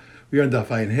We are on Daf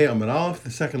Ayin Hey Amud Aleph, the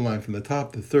second line from the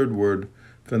top, the third word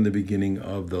from the beginning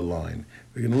of the line.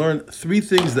 We're going to learn three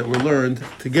things that were learned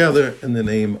together in the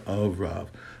name of Rav.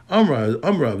 Amrav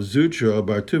Zutra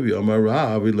Bar Tuvi Amar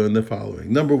Rav, we learn the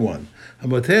following. Number one,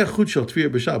 if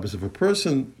a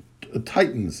person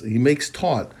tightens, he makes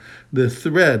taut the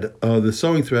thread, the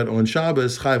sewing thread on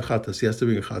Shabbos, chayav chatas. He has to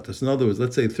bring a chatas. In other words,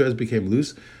 let's say threads became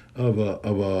loose of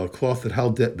a cloth that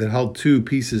held two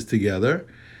pieces together,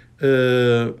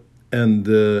 and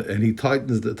he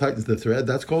tightens the thread.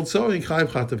 That's called sewing. Chayav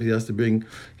chatas. He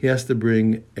has to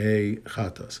bring a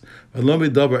chatas.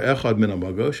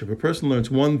 If a person learns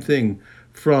one thing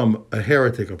from a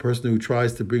heretic, a person who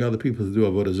tries to bring other people to do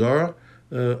avodah zarah,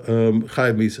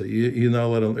 chayav misa. You're not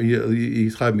allowed to.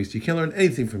 He's chayav misa. You can't learn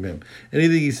anything from him.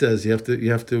 Anything he says, you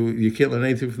can't learn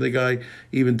anything from the guy,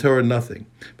 even Torah, nothing.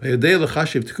 But a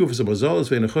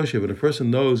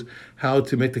person knows how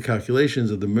to make the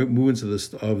calculations of the movements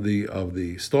of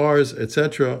the stars,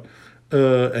 etc.,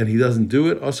 and he doesn't do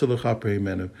it. Also, the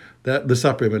saprei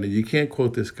you can't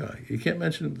quote this guy. You can't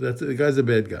mention that the guy's a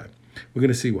bad guy. We're going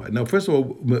to see why. Now, first of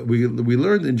all, we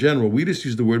learned in general, we just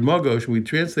use the word magosh, and we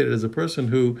translate it as a person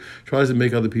who tries to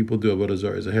make other people do avodah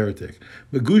zarah, as a heretic.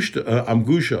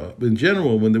 Amgusha, in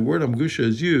general, when the word amgusha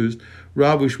is used,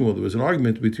 Rav Shmuel, there was an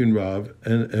argument between Rav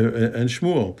and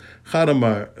Shmuel.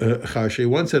 Chadamar Charshe,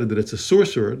 one said that it's a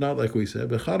sorcerer, not like we said,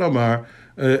 but Chadamar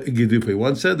Gidufe,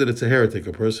 one said that it's a heretic,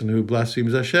 a person who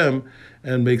blasphemes Hashem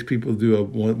and makes people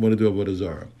want to do avodah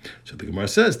zarah. So the Gemara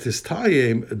says,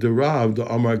 Tistayim the Rav the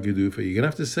Amar Gidufe. You're gonna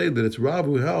have to say that it's Rav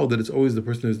who held that it's always the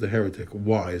person who's the heretic.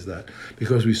 Why is that?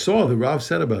 Because we saw that Rav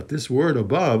said about this word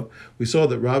above. We saw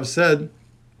that Rav said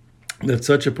that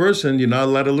such a person, you're not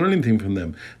allowed to learn anything from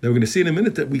them. Now we're going to see in a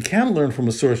minute that we can learn from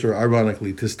a sorcerer,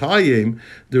 ironically. Tistayim,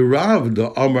 the Rav, the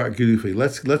Amar Gidufi.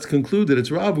 Let's conclude that it's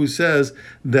Rav who says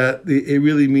that it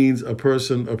really means a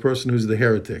person who's the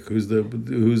heretic, who's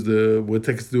the what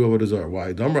takes to do avodah zarah. Why?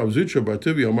 Amar Zutra Bar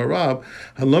Tuvi Amar Rav,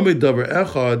 Halamid Davar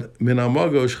Echad Min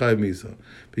Amagosh Chayav Misa.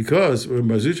 Because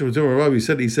Mazutra Bar Rav, he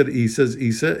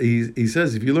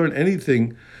says if you learn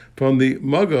anything from the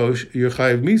Magosh, you're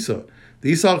Chayav Misa.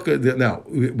 Now,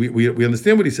 we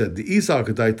understand what he said. The Isal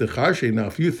Kedai Techarshe. Now,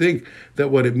 if you think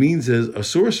that what it means is a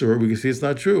sorcerer, we can see it's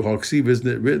not true. Haksiv, isn't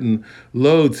it written?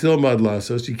 Lo Tilmad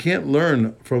Lasos. You can't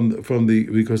learn from the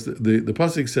because the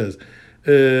pasuk says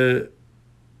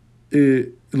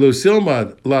Lo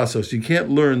Silmad Lasos. You can't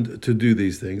learn to do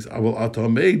these things. I will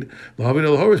Atamed Lahavin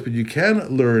El Horis, but you can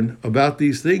learn about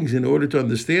these things in order to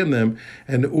understand them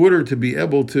and in order to be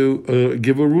able to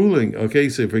give a ruling. Okay,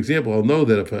 so for example, I'll know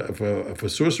that if a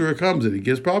sorcerer comes and he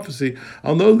gives prophecy,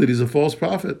 I'll know that he's a false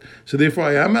prophet. So therefore,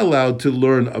 I am allowed to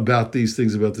learn about these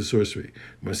things about the sorcery.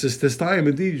 But since this time,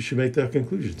 indeed, you should make that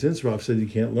conclusion. Since Rav said you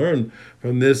can't learn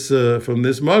from this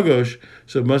Magosh,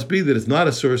 so it must be that it's not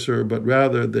a sorcerer, but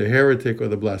rather the heretic or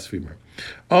the blasphemer.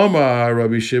 Amar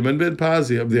Rabbi Shimon ben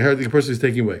Pazi, the heretic person is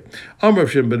taking away. Amar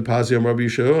Shimon ben Pazi, Amar Rabbi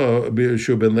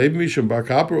Yeshua ben Levi, Mishum bar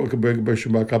Kapar,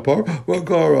 Mishum bar Kapar,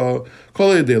 Kol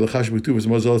Yedei L'chash B'Tuvas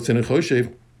Mazal Tzin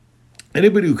Choshev.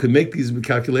 Anybody who can make these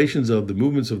calculations of the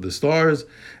movements of the stars,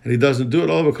 and he doesn't do it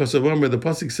all because of Amr, the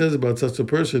pasuk says about such a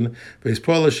person, they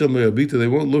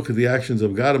won't look at the actions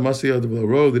of God.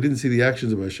 They didn't see the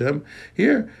actions of Hashem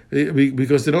here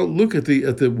because they don't look at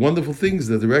the wonderful things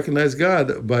that they recognize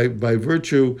God by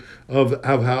virtue of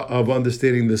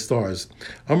understanding the stars.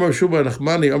 How do we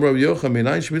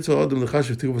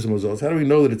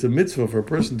know that it's a mitzvah for a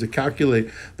person to calculate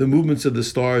the movements of the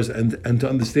stars and to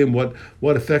understand what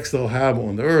effects they'll have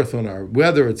on the earth, on our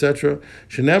weather, etc.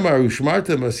 So you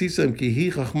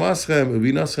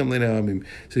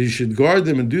should guard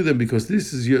them and do them because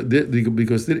this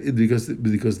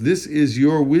is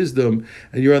your wisdom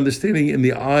and your understanding in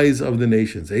the eyes of the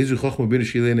nations. So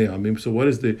what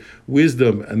is the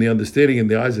wisdom and the understanding in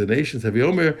the eyes of the nations?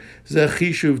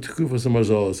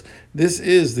 This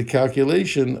is the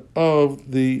calculation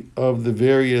of the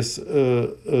various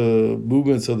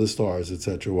movements of the stars,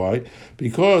 etc. Why?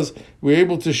 Because we're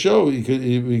able to show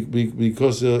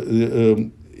because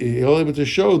you're able to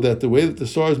show that the way that the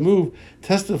stars move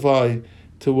testify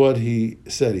to what he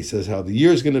said. He says how the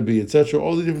year is going to be, etc.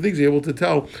 All the different things he's able to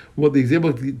tell. What he's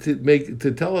able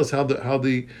to tell us how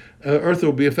the earth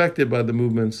will be affected by the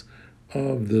movements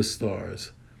of the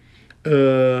stars.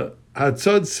 Hatzad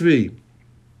Tzvi.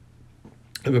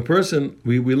 If a person,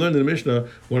 we learned in the Mishnah,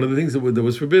 one of the things that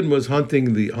was forbidden was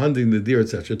hunting the deer,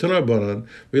 etc. Tanar Baran,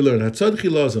 we learned Hatzad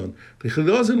Chilazon. The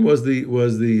Chilazon was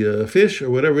the fish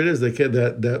or whatever it is that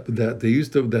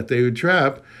they would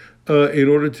trap in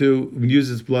order to use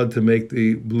its blood to make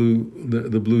the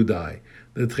blue dye.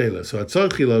 the tchela. So atzar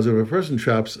chilazon, if a person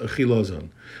traps a chilazon,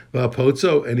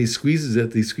 va'apotzo, and he squeezes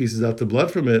it, he squeezes out the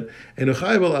blood from it, and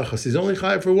uchayev al achas, he's only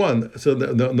chayev for one. So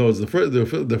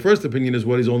the first opinion is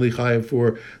what he's only chayev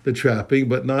for the trapping,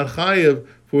 but not chayev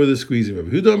for the squeezing.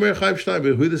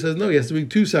 Huda says no, he has to be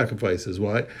 2 sacrifices.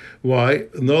 Why?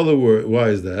 In other words, why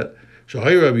is that? Because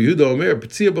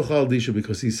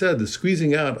he said the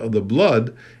squeezing out of the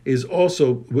blood is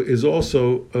also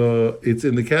it's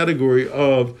in the category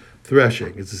of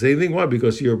threshing. It's the same thing. Why?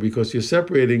 Because you're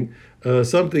separating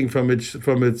something from its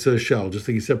shell. Just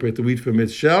like you separate the wheat from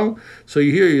its shell. So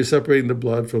you're separating the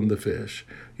blood from the fish.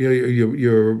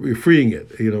 You're freeing it.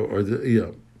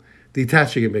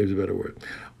 Detaching it, maybe is a better word.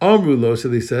 Amrulo, so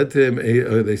they said to him,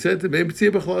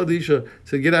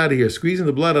 so get out of here. Squeezing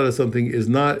the blood out of something is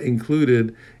not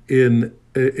included in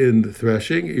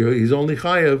threshing. He's only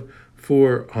chayav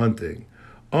for hunting.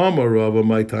 Amar Rava,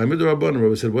 my time, the Rabban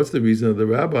Rava said, what's the reason of the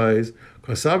rabbis?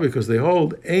 Because they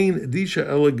hold ein disha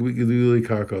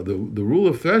karka. The rule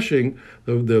of threshing,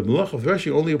 the malach of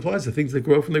threshing only applies to things that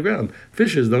grow from the ground.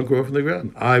 Fishes don't grow from the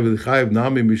ground. But 1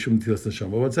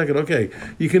 second, okay,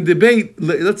 you can debate.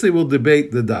 Let's say we'll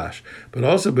debate the dash, but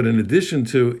in addition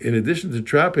to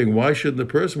trapping, why shouldn't the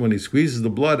person, when he squeezes the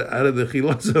blood out of the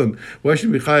chilazon, why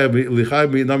should he be chayav? He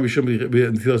should be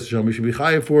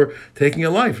chayav for taking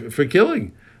a life, for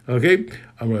killing. Okay,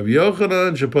 Rav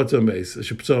Yochanan Shepotza Meis. So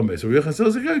Rav Yochanan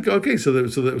says, okay, so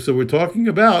we're talking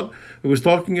about. It was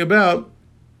talking about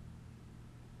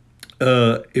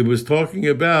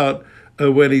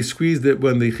when he squeezed it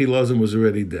when the chilazon was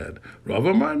already dead. Rav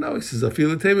Amar, no, he says, he can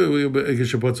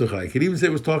even say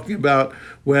it was talking about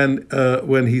when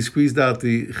he squeezed out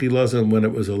the chilazon when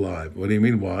it was alive. What do you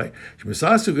mean? Why? Because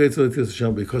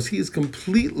he is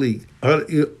completely,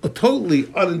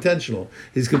 totally unintentional.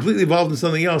 He's completely involved in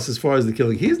something else as far as the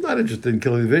killing. He's not interested in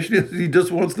killing the fish. He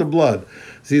just wants the blood.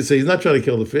 See, so he's not trying to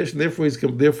kill the fish, and therefore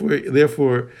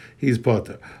he's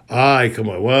potter. Come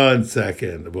on, 1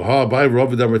 second.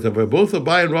 Both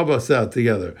Abai and Rabba sat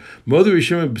together. Mother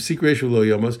Rishimon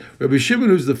Rabbi Shimon,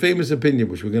 who's the famous opinion,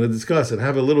 which we're going to discuss and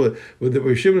have a little with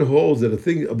Rabbi Shimon, holds that a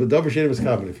thing of the davar she'ein is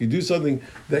common. If you do something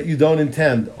that you don't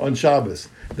intend on Shabbos,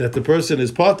 that the person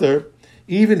is potter.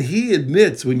 Even he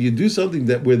admits when you do something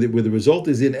that where the result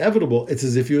is inevitable, it's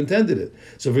as if you intended it.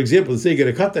 So, for example, let's say you're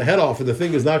going to cut the head off and the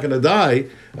thing is not going to die.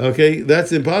 Okay,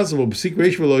 that's impossible. When it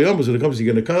comes,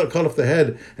 you're going to cut off the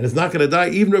head and it's not going to die.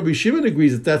 Even Rabbi Shimon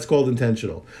agrees that that's called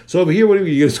intentional. So over here, what are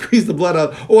you going to squeeze the blood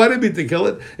out? Oh, I didn't mean to kill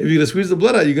it. If you're going to squeeze the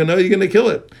blood out, you're going to kill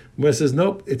it. Where says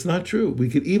nope, it's not true. We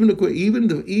could even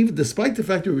despite the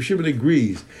fact that Rabbi Shimon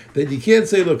agrees that you can't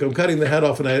say, look, I'm cutting the head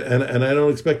off and I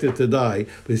don't expect it to die,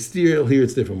 but still here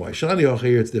it's different. Why? Shani Hocha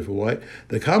here it's different. Why?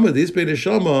 The Kama Dispei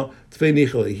Neshama Tvei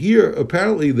Nichale. Here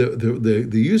apparently the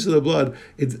use of the blood,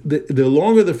 it's the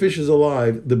longer the fish is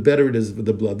alive, the better it is for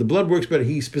the blood. The blood works better.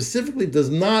 He specifically does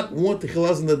not want the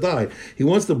chilazon to die. He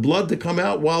wants the blood to come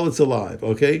out while it's alive.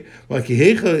 Okay, like the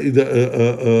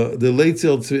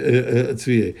Leitzel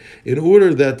Tzviye. In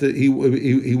order that he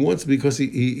wants, because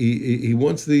he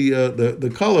wants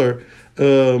the color,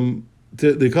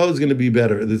 the color is going to be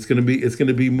better. It's going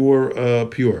to be more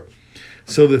pure.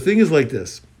 So the thing is like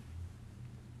this.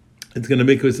 It's going to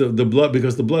make the blood,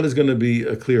 because the blood is going to be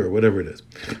clearer, whatever it is.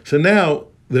 So now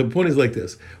the point is like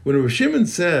this: when Rav Shimon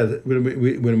said,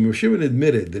 when Rav Shimon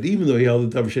admitted that even though he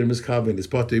held the davar she'ein miskaven, his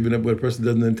part, even when a person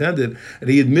doesn't intend it, and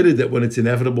he admitted that when it's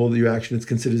inevitable that your action is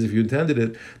considered as if you intended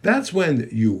it, that's when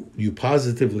you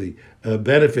positively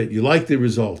benefit. You like the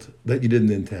result that you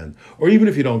didn't intend, or even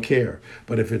if you don't care.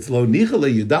 But if it's lo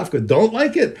nichale, you dafka don't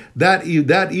like it. That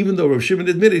even though Rav Shimon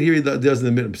admitted here, he doesn't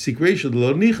admit secret. The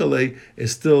lo nichale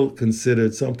is still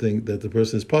considered something that the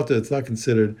person is potter. It's not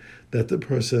considered that the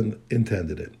person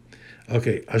intended it.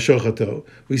 Okay, Ashochato.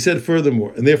 We said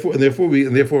furthermore, and therefore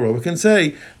Rabbi can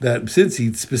say that since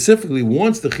he specifically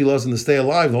wants the chilazon to stay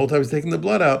alive the whole time he's taking the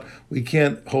blood out, we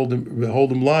can't hold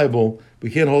him liable. We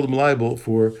can't hold him liable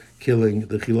for killing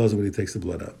the chilazon when he takes the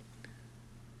blood out.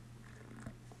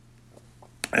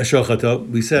 Ashochato.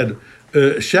 We said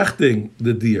shechting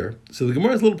the deer. So the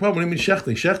Gemara has a little problem. What do you mean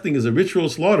shechting? Shechting is a ritual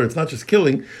slaughter. It's not just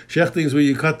killing. Shechting is where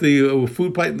you cut the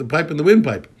food pipe, the pipe, and the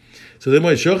windpipe. So then,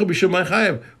 where's Shochid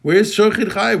Chayev? Where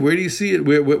do you see it?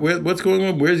 What's going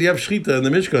on? Where's you have Shechita in the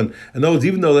Mishkan? And those,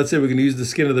 even though let's say we're going to use the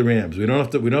skin of the rams, we don't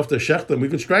have to shech them. We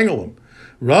could strangle them.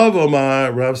 Rav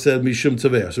said Mishum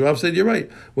Tzaveh. So Rav said you're right.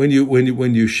 When you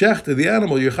shecht the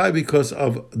animal, you're chay because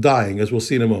of dying, as we'll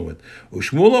see in a moment.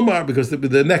 Ushmul Amar, because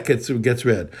the neck gets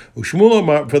red. Ushmul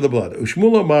Amar, for the blood.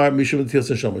 Ushmul Amar Mishum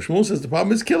Tzaveh. Shmul says the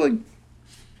problem is killing.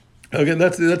 Okay,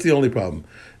 that's the only problem.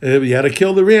 You had to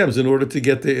kill the rams in order to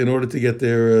get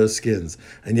their skins,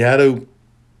 and you had to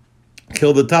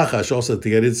kill the tachash also to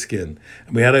get its skin,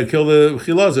 and we had to kill the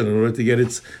chilazon in order to get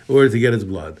its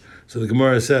blood. So the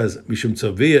Gemara says, "Mishum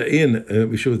tzavia in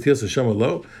mishum tias Hashem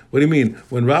lo." What do you mean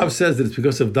when Rav says that it's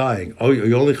because of dying? Oh,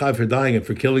 you're only chayav for dying, and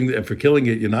for killing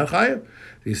it, you're not chayav.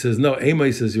 He says no. Ema,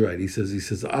 he says you're right. He says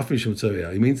af mishum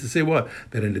tzavia. He means to say what?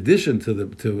 That in addition to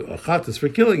a chatas for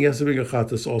killing, he has to bring a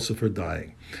chatas also for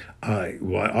dying.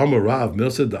 Why Amar Rav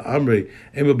Milsa the Amri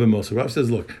Ema ben Mosa. Rav says,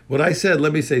 look, what I said.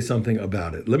 Let me say something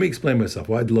about it. Let me explain myself.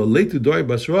 Why lo leitu dori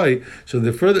basroi? So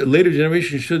the later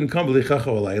generation shouldn't come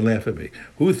and laugh at me.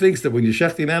 Who thinks that when you're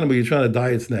shechting an animal, you're trying to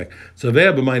dye its neck? So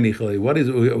why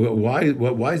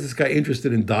is this guy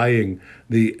interested in dyeing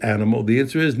the animal? The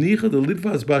answer is nicha the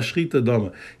litvas bashchita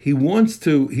dama. He wants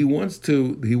the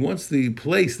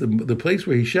place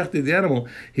where he shechted the animal.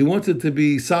 He wants it to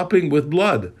be sopping with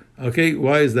blood. Okay,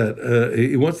 why is that?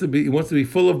 He wants to be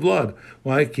full of blood.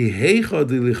 Why? So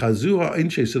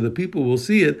the people will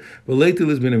see it, but later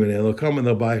they'll come and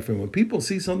they'll buy it from him. When people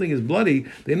see something is bloody,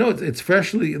 they know it's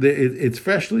freshly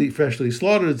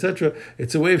slaughtered, etc.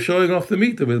 It's a way of showing off the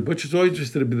meat. The butcher's always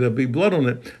interested there'll be blood on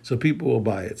it, so people will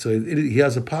buy it. So he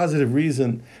has a positive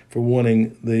reason for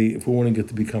wanting it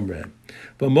to become red.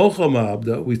 But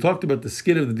mochel we talked about the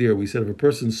skin of the deer. We said if a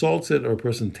person salts it or a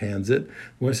person tans it,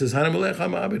 where it says I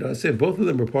said both of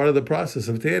them are part of the process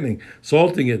of tanning,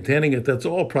 salting it, tanning it. That's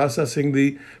all processing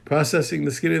the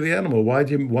skin of the animal. Why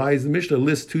is the Mishnah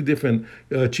list two different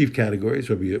chief categories?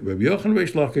 Rabbi Yochanan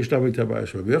Reish Lakish, Rabbi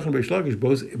Yochanan Reish Lakish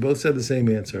both said the same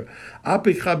answer.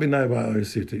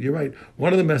 You're right.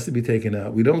 One of them has to be taken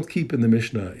out. We don't keep in the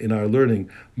Mishnah in our learning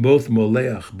both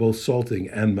moleach, both salting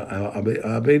and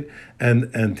abed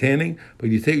and tanning, but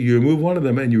you remove one of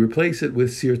them and you replace it with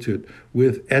sirtut,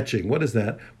 with etching. What is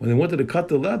that? When they wanted to cut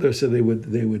the leather, so they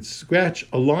would scratch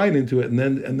a line into it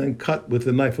and then cut with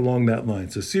the knife along that line.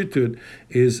 So sirtut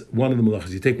is one of the malachas.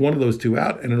 You take one of those two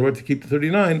out, and in order to keep the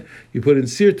 39, you put in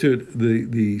sirtut,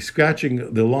 the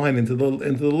scratching the line into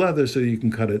the leather, so you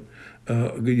can cut it.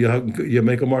 You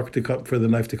make a mark to cut for the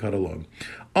knife to cut along.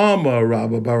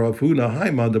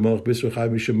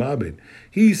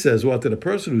 He says what, that a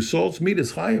person who salts meat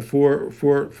is higher for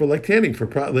like tanning,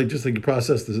 just like you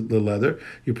process the leather,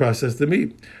 you process the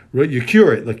meat. You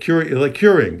cure it, like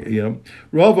curing.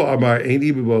 Rava Amar ain't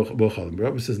even bochalim.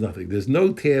 Rava says nothing. There's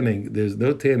no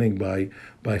tanning by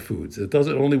foods. It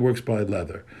only works by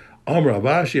leather. Amar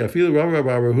Avashi, I feel Rabbi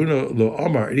Barahuna lo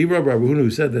Amar, and even Rabbi Barahuna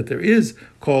who said that there is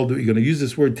called, you're going to use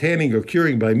this word tanning or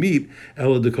curing by meat, he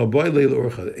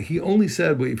only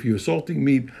said if you're salting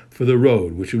meat for the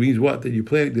road, which means what? That you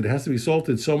plan that it has to be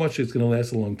salted so much it's going to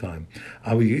last a long time.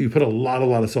 You put a lot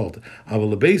of salt.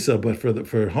 But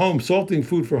for home, salting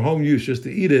food for home use, just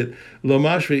to eat it,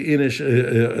 nobody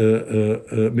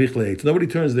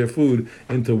turns their food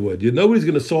into wood. Nobody's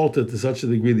going to salt it to such a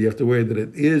degree that you have to worry that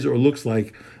it is or looks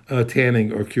like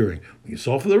tanning or curing. When you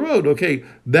salt for the road, okay,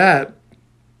 that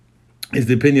is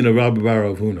the opinion of Rabbi Bar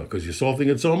of Huna, because you're salting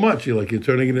it so much, you're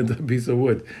turning it into a piece of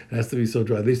wood. It has to be so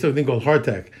dry. They used to have a thing called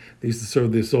hardtack. They used to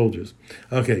serve their soldiers.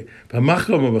 Okay.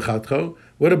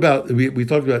 What about we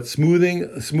talked about smoothing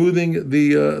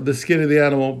the skin of the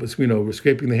animal, but we're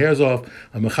scraping the hairs off.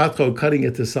 Cutting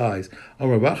it to size.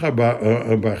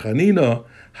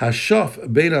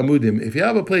 Hashaf bein amudim. If you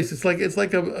have a place, it's like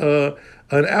an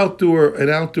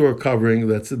outdoor covering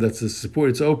that's a support.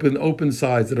 It's open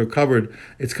sides that are covered.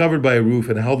 It's covered by a roof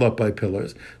and held up by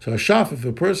pillars. So hashaf, if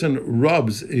a person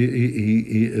rubs the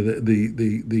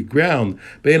ground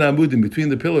bein amudim between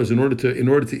the pillars in order to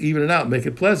even it out, make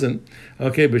it pleasant.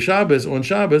 Okay, b'Shabbos on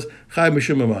Shabbos chay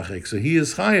mishum amachik. So he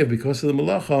is chayav because of the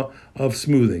malacha of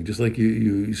smoothing. Just like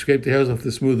you scrape the hairs off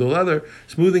to smooth the leather,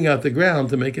 smoothing out the ground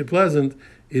to make it pleasant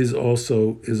is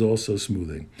also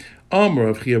smoothing. Amar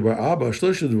of Chia bar Abba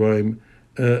Shlosha Dvarim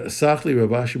Sachli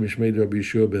Ravashi Mishmeid Rabbi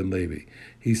Yeshua ben Levi.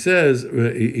 He says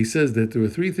that there were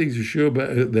three things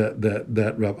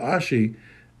that Rav Ashi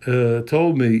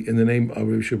told me in the name of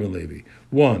Rabbi Yeshua ben Levi.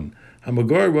 One,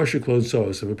 Hamagar Rosh Klon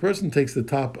Soos. If a person takes the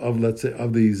top of, let's say,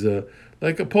 of these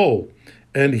like a pole,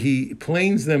 and he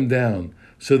planes them down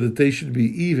so that they should be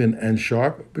even and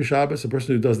sharp. B'Shabbos, a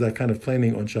person who does that kind of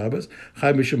planing on Shabbos,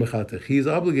 Chai Mishum Mechatech. He is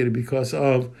obligated because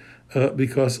of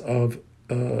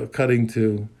cutting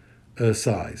to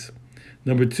size.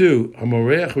 Number two,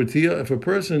 Amoreach Rtia. If a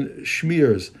person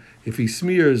smears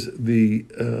the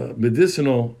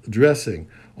medicinal dressing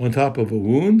on top of a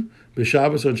wound,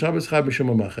 b'Shabbos on Shabbos chai b'shem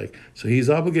hamachek. So he's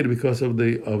obligated because of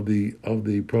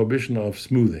the prohibition of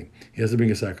smoothing. He has to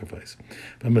bring a sacrifice.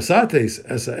 But masates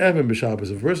esa even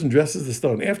b'Shabbos. If a person dresses the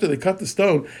stone after they cut the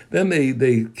stone, then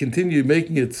they continue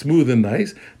making it smooth and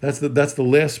nice. That's the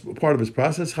last part of his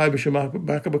process. Chai b'shem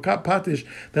patish.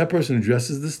 That person who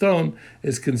dresses the stone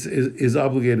is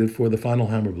obligated for the final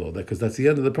hammer blow. Because that's the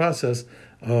end of the process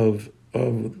of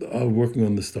working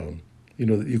on the stone,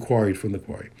 that you quarried from the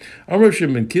quarry. Amrav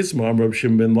Shimon Kisma, Amrav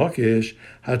Shimon Lakish,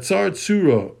 Hatzar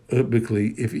Tsura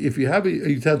Bikli. If you have a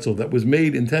utensil that was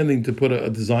made intending to put a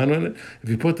design on it, if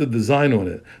you put the design on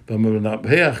it,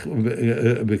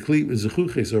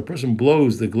 so a person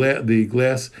blows the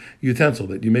glass utensil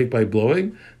that you make by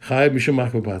blowing,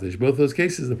 both those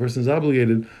cases the person is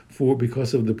obligated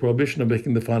because of the prohibition of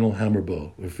making the final hammer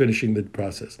blow or finishing the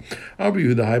process. If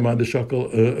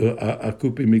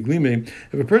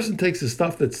a person takes the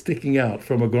stuff that's sticking out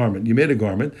from a garment, you made a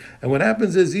garment, and what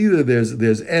happens is either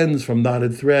there's ends from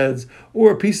knotted threads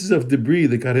or pieces of debris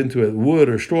that got into it, wood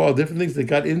or straw, different things that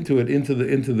got into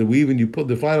the weave, and you pull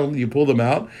them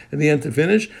out in the end to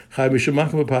finish.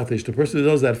 The person who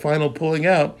does that final pulling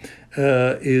out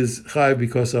is chai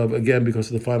because of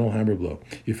the final hammer blow.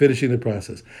 You're finishing the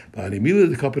process.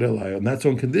 And that's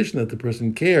on condition that the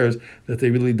person cares that they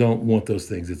really don't want those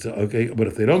things. It's okay, but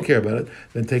if they don't care about it,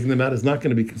 then taking them out is not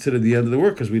going to be considered the end of the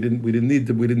work because we didn't need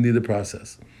the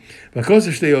process. We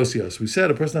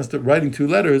said a person has to writing 2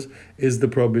 letters is the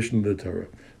prohibition of the Torah.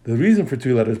 The reason for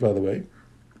 2 letters, by the way,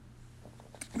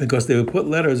 because they would put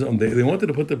letters on. They wanted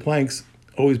to put the planks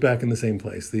always back in the same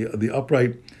place. The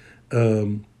upright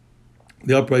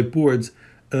boards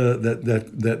that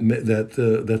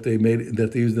they made,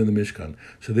 that they used in the Mishkan.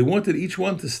 So they wanted each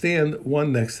one to stand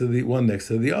one next to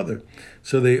the other.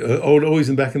 So they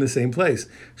always back in the same place.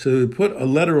 So they put a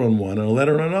letter on one and a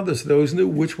letter on another, so they always knew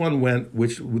which one went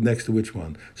next to which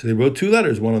one. So they wrote 2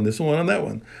 letters, one on this one on that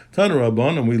one. Tanu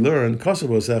Rabban, and we learned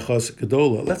Kosovos Echos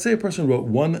Gedola. Let's say a person wrote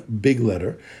 1 big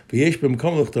letter, so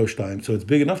it's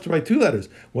big enough to write 2 letters.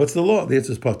 What's the law? The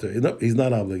answer is pater. He's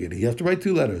not obligated. He has to write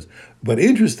 2 letters. But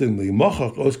interestingly,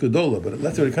 Machach Os Gedola. But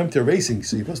let's say when it comes to erasing,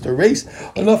 so you're supposed to erase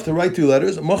enough to write 2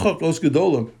 letters. Machach Os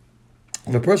Gedola.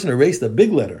 If a person erased a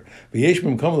big letter, so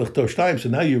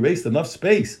now you erased enough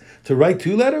space to write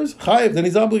 2 letters, chayiv, then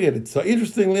he's obligated. So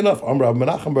interestingly enough,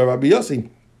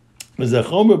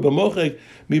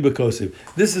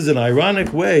 this is an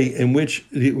ironic way in which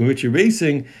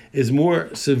erasing is more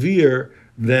severe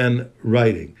than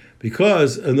writing.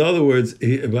 Because, in other words,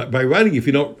 by writing, if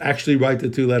you don't actually write the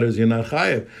 2 letters, you're not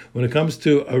chayiv. When it comes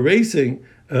to erasing,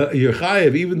 you're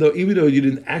chayiv, even though you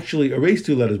didn't actually erase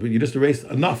 2 letters, but you just erased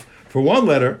enough for 1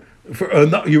 letter.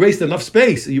 You erased enough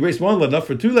space. You erased 1 letter enough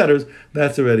for 2 letters.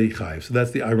 That's already chayiv. So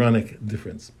that's the ironic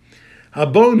difference.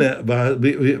 Habone,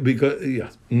 because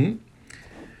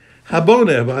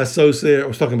Habone, I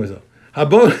was talking to myself.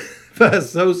 Habone.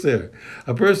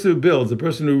 A person who builds, a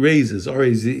person who raises,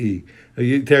 R-A-Z-E,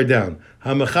 you tear down.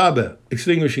 Hamachabe,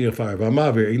 extinguishing a fire.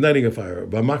 V'amavir, igniting a fire.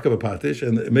 V'amakav patish,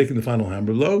 and making the final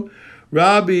hammer blow.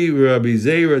 Rabbi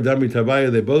Zeira, Dami Tavaya,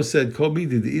 they both said, Kobi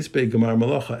did the Ispe Gemar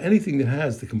Malacha, anything that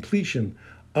has the completion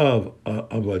of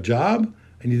a job,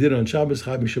 and you did it on Shabbos,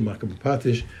 Chai Mishum Makav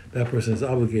Patish, that person is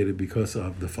obligated because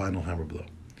of the final hammer blow.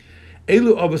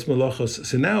 Elu Avos Malachos.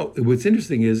 So now, what's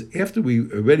interesting is, after we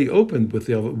already opened with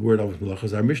the word Avos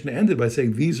Malachos, our Mishnah ended by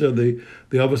saying these are the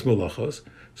Avos Malachos.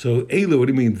 So Elu, what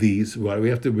do you mean these? Why did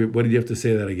you have to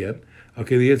say that again?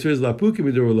 Okay, the answer is Lapukim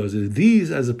Midoroloz.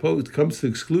 These, as opposed, comes to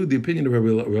exclude the opinion of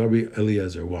Rabbi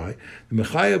Eliezer. Why? The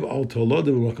Mechayev al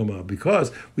Tolodim,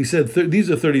 because we said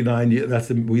these are 39. That's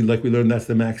we learned that's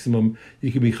the maximum you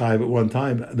can be chayev at one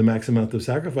time, the maximum amount of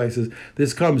sacrifices.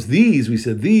 This comes we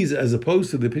said these, as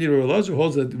opposed to the opinion of Rabbi Eliezer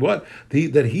holds that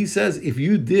that he says if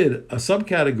you did a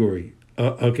subcategory.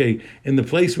 In the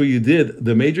place where you did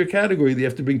the major category, you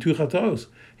have to bring 2 chatos.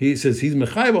 He says he's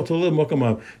mechayev al toled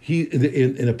mokamav. He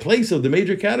in a place of the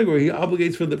major category, he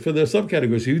obligates for the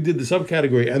subcategory. So you did the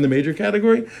subcategory and the major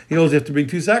category, he always have to bring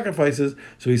 2 sacrifices.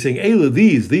 So he's saying Ela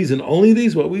these and only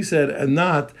these, what we said, and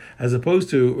not as opposed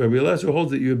to Rabbi Eliezer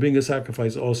holds that you would bring a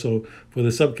sacrifice also for the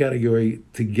subcategory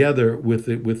together with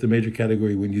the major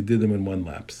category when you did them in one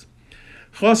lapse.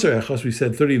 Chaser Echos, we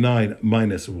said 39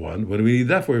 minus 1. What do we need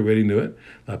that for? We already knew it.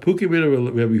 Puki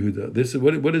Rabbi Yehuda. This is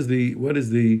what is the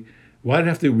why do I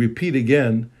have to repeat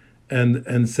again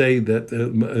and say that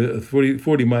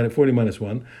 40 minus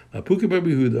 1? Puki Rabbi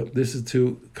Yehuda. This is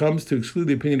comes to exclude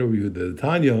the opinion of Rabbi Yehuda. The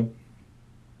Tanya,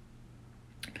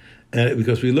 and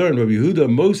because we learned Rabbi Yehuda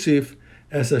Mosif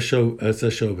as a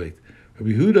shovet.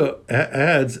 Rabbi Yehuda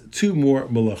adds two more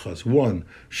malachas. One,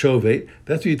 shovet.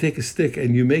 That's where you take a stick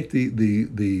and you make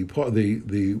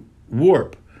the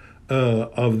warp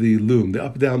of the loom, the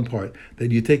up-down part.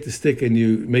 Then you take the stick and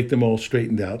you make them all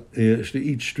straightened out.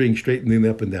 Each string straightened in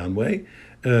the up and down way.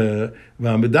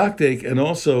 And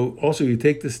also you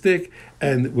take the stick,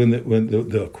 and when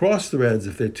the cross threads,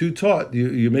 if they're too taut,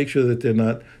 you make sure that they're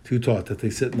not too taut, that they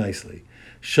sit nicely.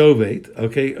 Shovet,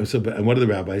 okay. So, and what did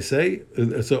the rabbi say?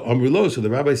 So Amrulo. So the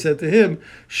rabbi said to him,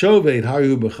 "Shovet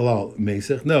haru b'chalal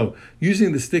meisech." No,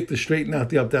 using the stick to straighten out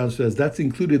the up-down threads. That's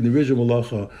included in the original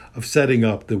malacha of setting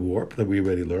up the warp that we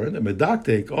already learned. And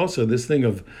medaktek, also this thing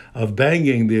of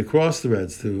banging the across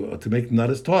threads to make them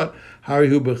not as taut.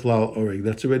 Haru b'chalal orig.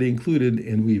 That's already included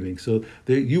in weaving. So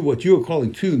what you are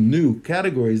calling two new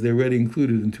categories, they're already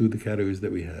included in two of the categories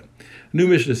that we had. New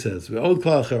Mishnah says, we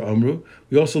also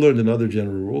learned another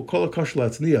general rule,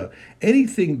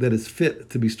 anything that is fit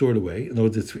to be stored away, in other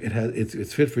words,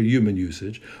 it's fit for human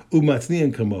usage, and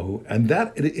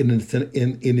that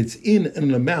it's in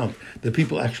an amount that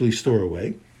people actually store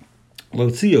away. And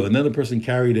then the person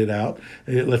carried it out,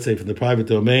 let's say from the private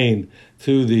domain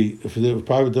to the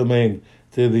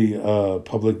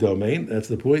public domain. That's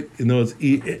the point.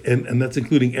 And that's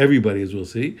including everybody, as we'll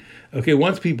see. Okay,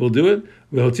 once people do it,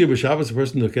 the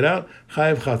person took it out.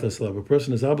 Chayav chatas lav. A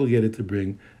person is obligated to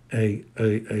bring a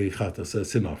chatas, a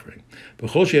sin offering.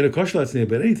 But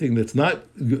anything that's not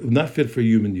fit for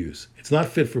human use, it's not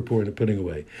fit for putting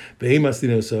away.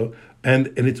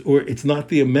 And it's not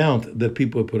the amount that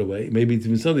people would put away. Maybe it's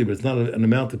even something, but it's not an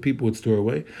amount that people would store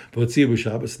away. But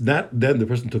Shabbos, then the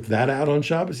person took that out on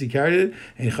Shabbos, he carried it,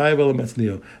 and chayav el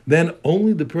matznio. Then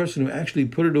only the person who actually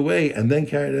put it away and then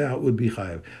carried it out would be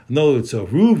chayav. In other words, so if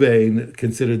Ruvain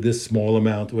considered this small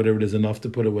amount, whatever it is, enough to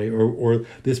put away, or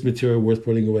this material worth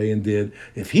putting away, and did,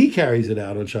 if he carries it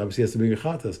out on Shabbos, he has to bring a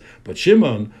chatas. But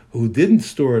Shimon, who didn't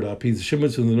store it up,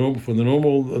 Shimon's from the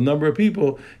normal number of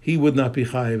people, he would not be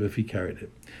chayav if he carried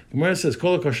it. The Gemara says,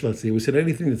 "Kol we said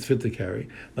anything that's fit to carry.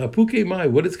 Puke mai,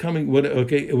 what is coming,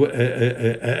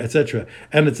 etc.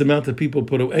 And it's the amount that people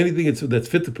put away. Anything that's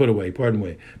fit to put away. Pardon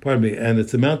me. And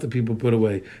it's the amount that people put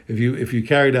away. If you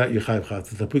carried out your chayv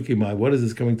chatzis, puke mai. What is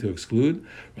this coming to exclude?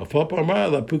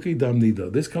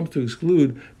 This comes to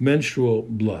exclude menstrual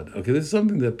blood. Okay, this is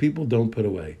something that people don't put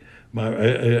away.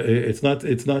 Nobody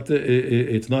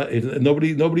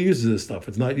uses this stuff.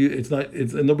 Nobody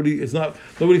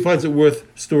finds it worth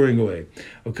storing away.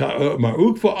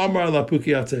 Maruk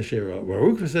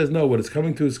says no. What it's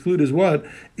coming to exclude is what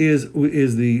is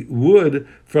the wood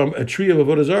from a tree of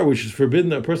avodah zarah, which is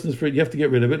forbidden. A person is you have to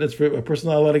get rid of it. It's for a person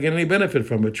not allowed to get any benefit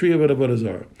from a tree of avodah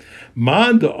zarah.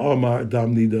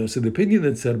 So the opinion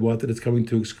that said what, that it's coming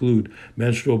to exclude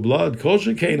menstrual blood.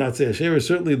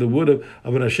 Certainly the wood of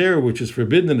an asher, which is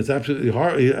forbidden and it's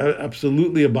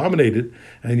absolutely abominated,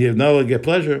 and you have not allowed to get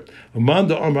pleasure. But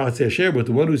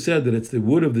the one who said that it's the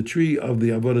wood of the tree of the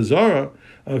avodah zarah,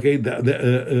 okay,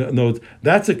 no,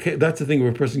 that's a thing where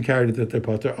a person carried it that they're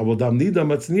pater.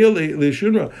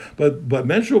 But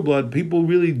menstrual blood, people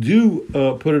really do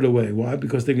put it away. Why?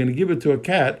 Because they're going to give it to a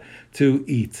cat to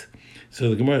eat. So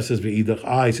the Gemara says, so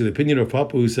the opinion of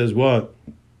Papa, who says what?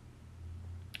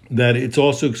 That it's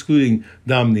also excluding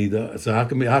dam nida. So how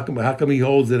come he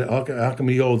holds that? How come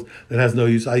he holds that has no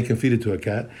use? You can feed it to a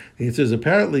cat. And he says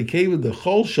apparently with the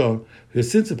cholsha,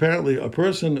 since apparently a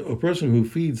person who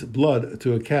feeds blood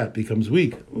to a cat becomes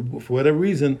weak for whatever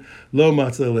reason, lo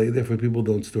matzaleh. Therefore, people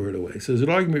don't store it away. So there's an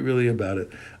argument really about it,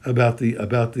 about the.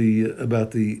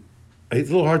 It's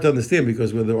a little hard to understand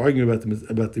because they're arguing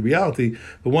about the reality,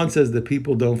 but one says that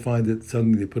people don't find it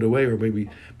something they put away, or maybe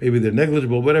they're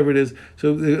negligible, whatever it is.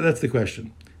 So that's the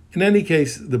question. In any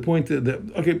case, the point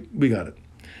that okay, we got it.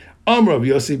 Amrav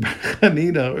Yossi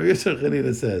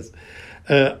Chanina says,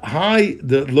 "Hi,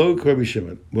 the low Rabbi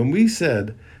Shimon. When we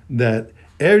said that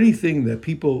everything that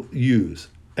people use."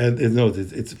 And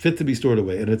it's fit to be stored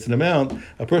away, and it's an amount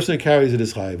a person who carries it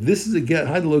is chayav. This is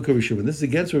against Rabbi Shimon. This is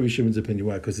against Rabbi Shimon's opinion.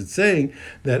 Why? Because it's saying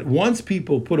that once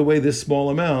people put away this small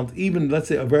amount, even let's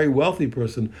say a very wealthy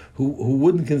person who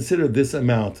wouldn't consider this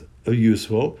amount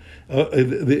useful,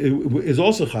 is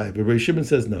also chayav. But Rabbi Shimon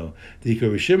says no. The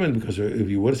Rabbi Shimon, because if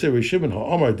you want to say Rabbi Shimon,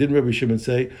 Ha'amar, didn't Rabbi Shimon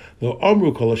say, Lo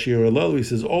Amru Kol Ashir Alel? He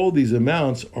says all these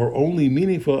amounts are only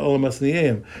meaningful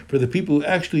Elamasniyim for the people who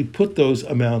actually put those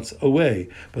amounts away.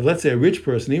 But let's say a rich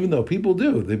person, even though people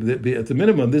do, they, at the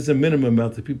minimum, there's a minimum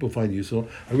amount that people find useful.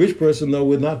 A rich person, though,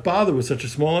 would not bother with such a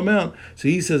small amount. So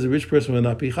he says a rich person would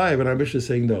not be chayav. And our Mishnah is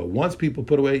saying no. Once people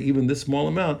put away even this small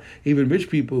amount, even rich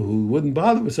people who wouldn't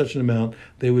bother with such an amount,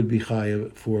 they would be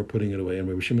chayav for putting it away. And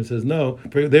Rabbi Shimon says no.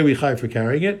 They would be chayav for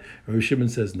carrying it. Rabbi Shimon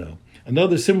says no.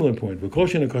 Another similar point.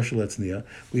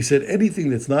 We said anything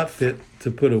that's not fit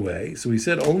to put away. So we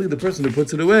said only the person who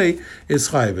puts it away is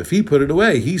chayiv. If he put it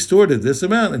away, he stored it this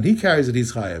amount and he carries it,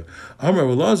 he's chayiv. Amar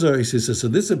Elazar, he says, so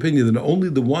this opinion that only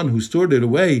the one who stored it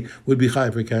away would be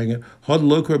chayiv for carrying it. Had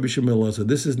lo kar b'Shimon Elazar.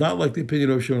 This is not like the opinion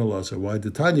of Shimon Elazar. Why?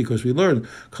 The Tanya, because we learned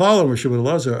klal of Shimon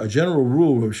Elazar, a general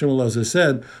rule of Shimon Elazar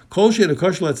said, kol she'en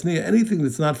kosher latzniya, anything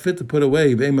that's not fit to put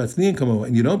away,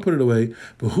 and you don't put it away,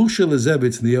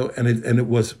 and it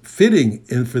was fitting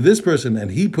for this person,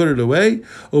 and he put it away,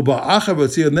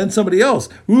 and then somebody else,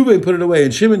 Reuben put it away,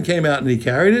 and Shimon came out and he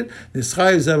carried it. This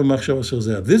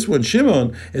one,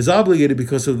 Shimon, is obligated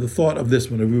because of the thought of this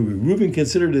one of Reuben. Reuben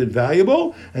considered it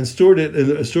valuable and stored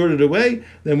it away.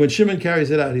 Then when Shimon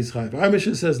carries it out, he's chayiv. Our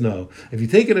mission says no. If you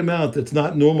take an amount that's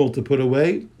not normal to put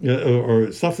away,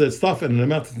 or stuff that's stuff, and an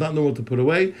amount that's not normal to put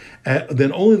away,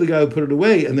 then only the guy who put it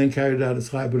away and then carried it out is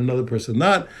chayiv, but another person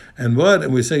not. And what?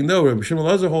 And we're saying no. Rabbi Shimon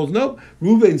Elazar holds no.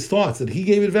 Reuben's thoughts that he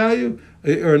gave it value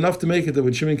are enough to make it that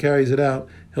when Shimon carries it out,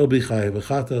 he'll be chayiv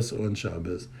b'chatas on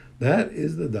Shabbos. That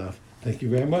is the daf. Thank you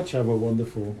very much. Have a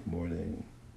wonderful morning.